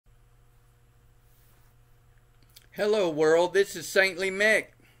Hello world, this is Saintly Mick,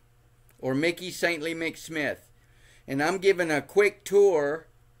 or Mickey Saintly Mick Smith, and I'm giving a quick tour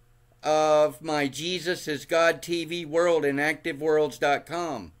of my JESUSisGODtv world in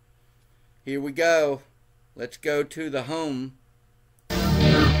ActiveWorlds.com. Here we go. Let's go to the home.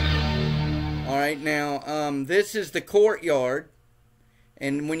 Alright, now this is the courtyard,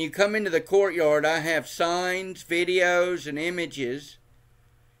 and when you come into the courtyard I have signs, videos, and images,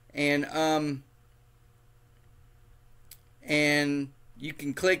 and you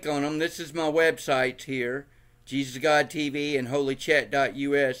can click on them. This is my websites here, JESUSGODtv and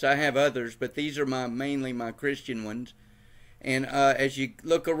holychat.us. I have others, but these are mainly my Christian ones. And as you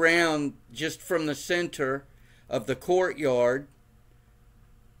look around, just from the center of the courtyard,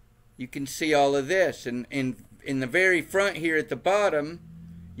 you can see all of this. And in the very front here at the bottom,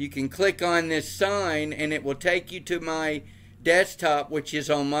 you can click on this sign and it will take you to my desktop, which is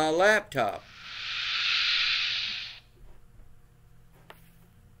on my laptop.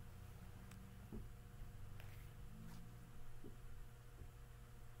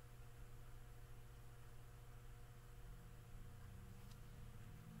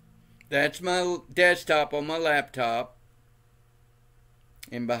 That's my desktop on my laptop.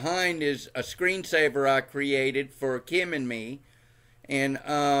 And behind is a screensaver I created for Kim and me. And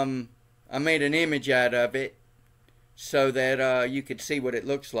I made an image out of it so that you could see what it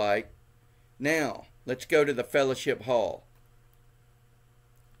looks like. Now, let's go to the fellowship hall.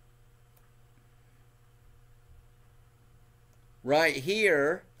 Right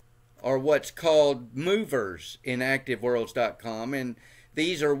here are what's called movers in ActiveWorlds.com, and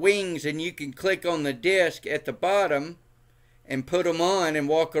these are wings, and you can click on the disc at the bottom and put them on and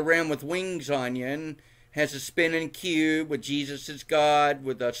walk around with wings on you. And has a spinning cube with Jesus is God,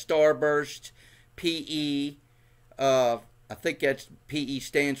 with a starburst PE. I think that's PE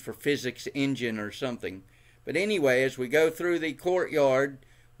stands for physics engine or something. But anyway, as we go through the courtyard,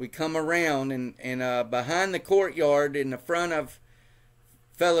 we come around, and behind the courtyard in the front of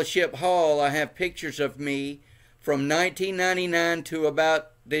Fellowship Hall, I have pictures of me from 1999 to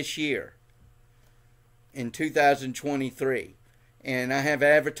about this year, in 2023. And I have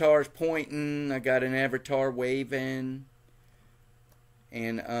avatars pointing. I got an avatar waving.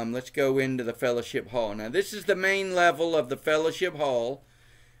 And let's go into the Fellowship Hall. Now, this is the main level of the Fellowship Hall.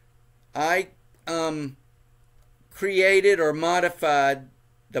 I created or modified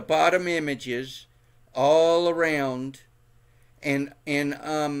the bottom images all around. And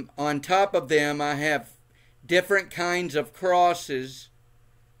on top of them, I have different kinds of crosses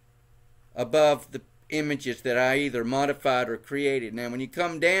above the images that I either modified or created. Now, when you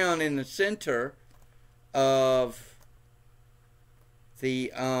come down in the center of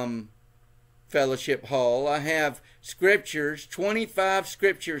the Fellowship Hall, I have scriptures, 25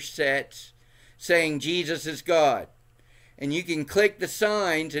 scripture sets saying Jesus is God. And you can click the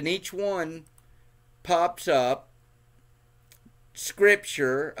signs, and each one pops up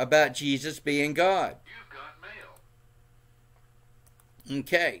scripture about Jesus being God. You've got mail.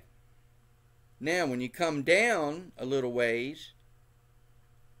 Okay. Now, when you come down a little ways,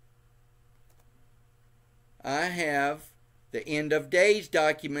 I have the end of days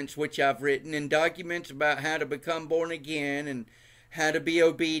documents which I've written, and documents about how to become born again and how to be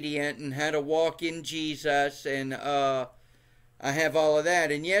obedient and how to walk in Jesus, and I have all of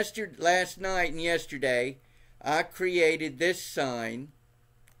that. And last night and yesterday, I created this sign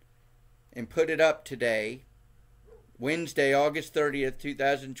and put it up today, Wednesday, August 30th,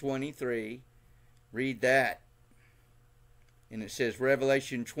 2023. Read that. And it says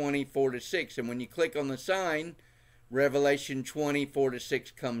Revelation 20:4-6. And when you click on the sign, Revelation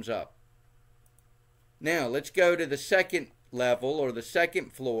 20:4-6 comes up. Now, let's go to the second level, or the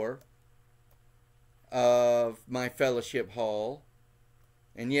second floor of my fellowship hall.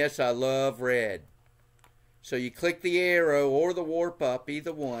 And yes, I love red. So you click the arrow or the warp up,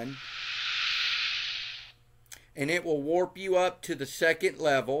 either one, and it will warp you up to the second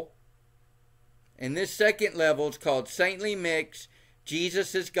level. And this second level is called SaintlyMic's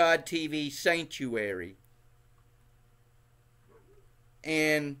JESUSisGODtv Sanctuary.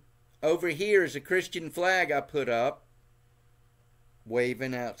 And over here is a Christian flag I put up,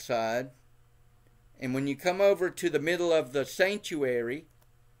 waving outside. And when you come over to the middle of the sanctuary,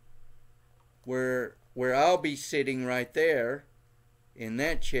 where I'll be sitting right there in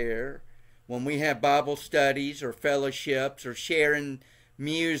that chair, when we have Bible studies or fellowships or sharing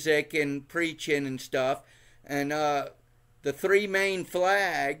music and preaching and stuff. And the three main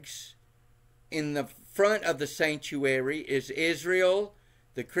flags in the front of the sanctuary is Israel,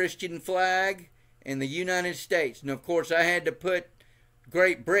 the Christian flag, and the United States. And of course I had to put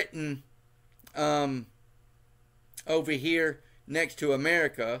Great Britain over here next to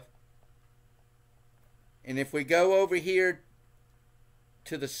America. And if we go over here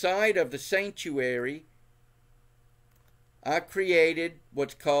to the side of the sanctuary, I created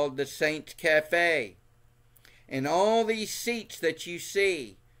what's called the Saints Cafe. And all these seats that you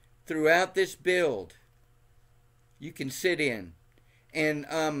see throughout this build, you can sit in. And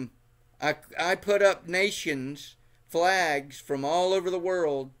I put up nations, flags from all over the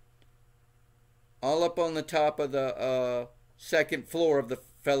world, all up on the top of the second floor of the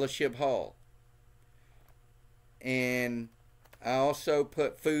fellowship hall. And I also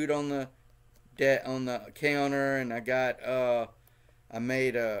put food on the counter, and I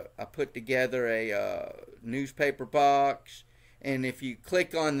put together a newspaper box. And if you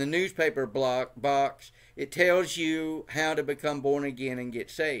click on the newspaper box, it tells you how to become born again and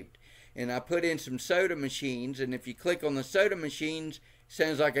get saved. And I put in some soda machines, and if you click on the soda machines, it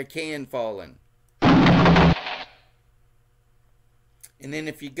sounds like a can falling. And then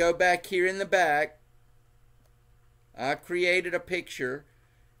if you go back here in the back, I created a picture,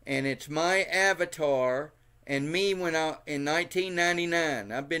 and it's my avatar and me when in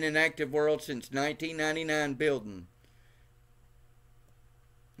 1999. I've been in Active World since 1999 building.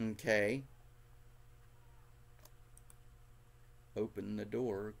 Okay. Open the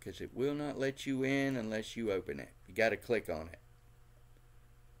door, because it will not let you in unless you open it. You got to click on it.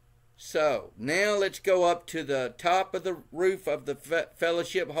 So, now let's go up to the top of the roof of the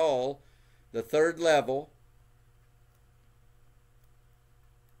fellowship hall, the third level.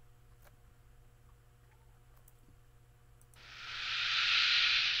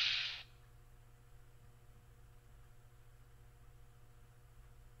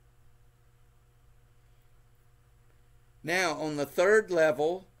 Now, on the third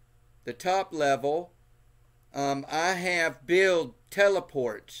level, the top level, I have build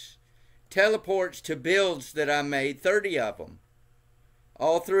teleports. Teleports to builds that I made, 30 of them.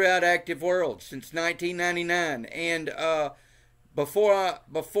 All throughout Active World since 1999. And before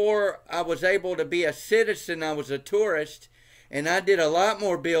I was able to be a citizen, I was a tourist. And I did a lot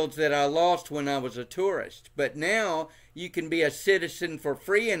more builds that I lost when I was a tourist. But now you can be a citizen for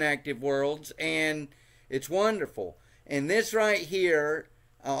free in Active Worlds, and it's wonderful. And this right here,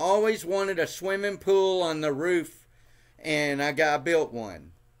 I always wanted a swimming pool on the roof, and I built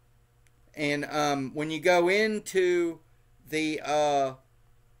one. And when you go into the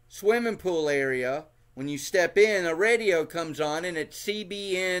swimming pool area, when you step in, a radio comes on, and it's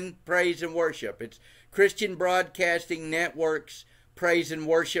CBN Praise and Worship. It's Christian Broadcasting Network's Praise and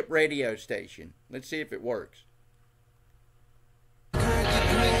Worship radio station. Let's see if it works.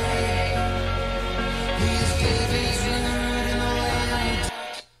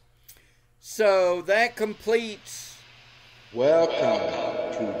 So that completes Welcome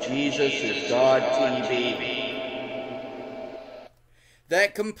to JESUSisGODtv.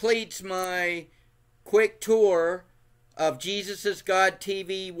 That completes my quick tour of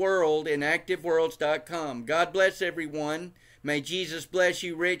JESUSisGODtv world in ActiveWorlds.com. God bless everyone. May Jesus bless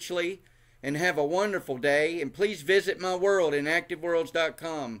you richly, and have a wonderful day. And please visit my world in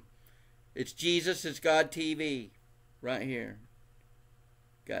ActiveWorlds.com. It's JESUSisGODtv right here.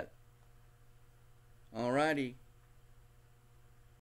 Got. Alrighty.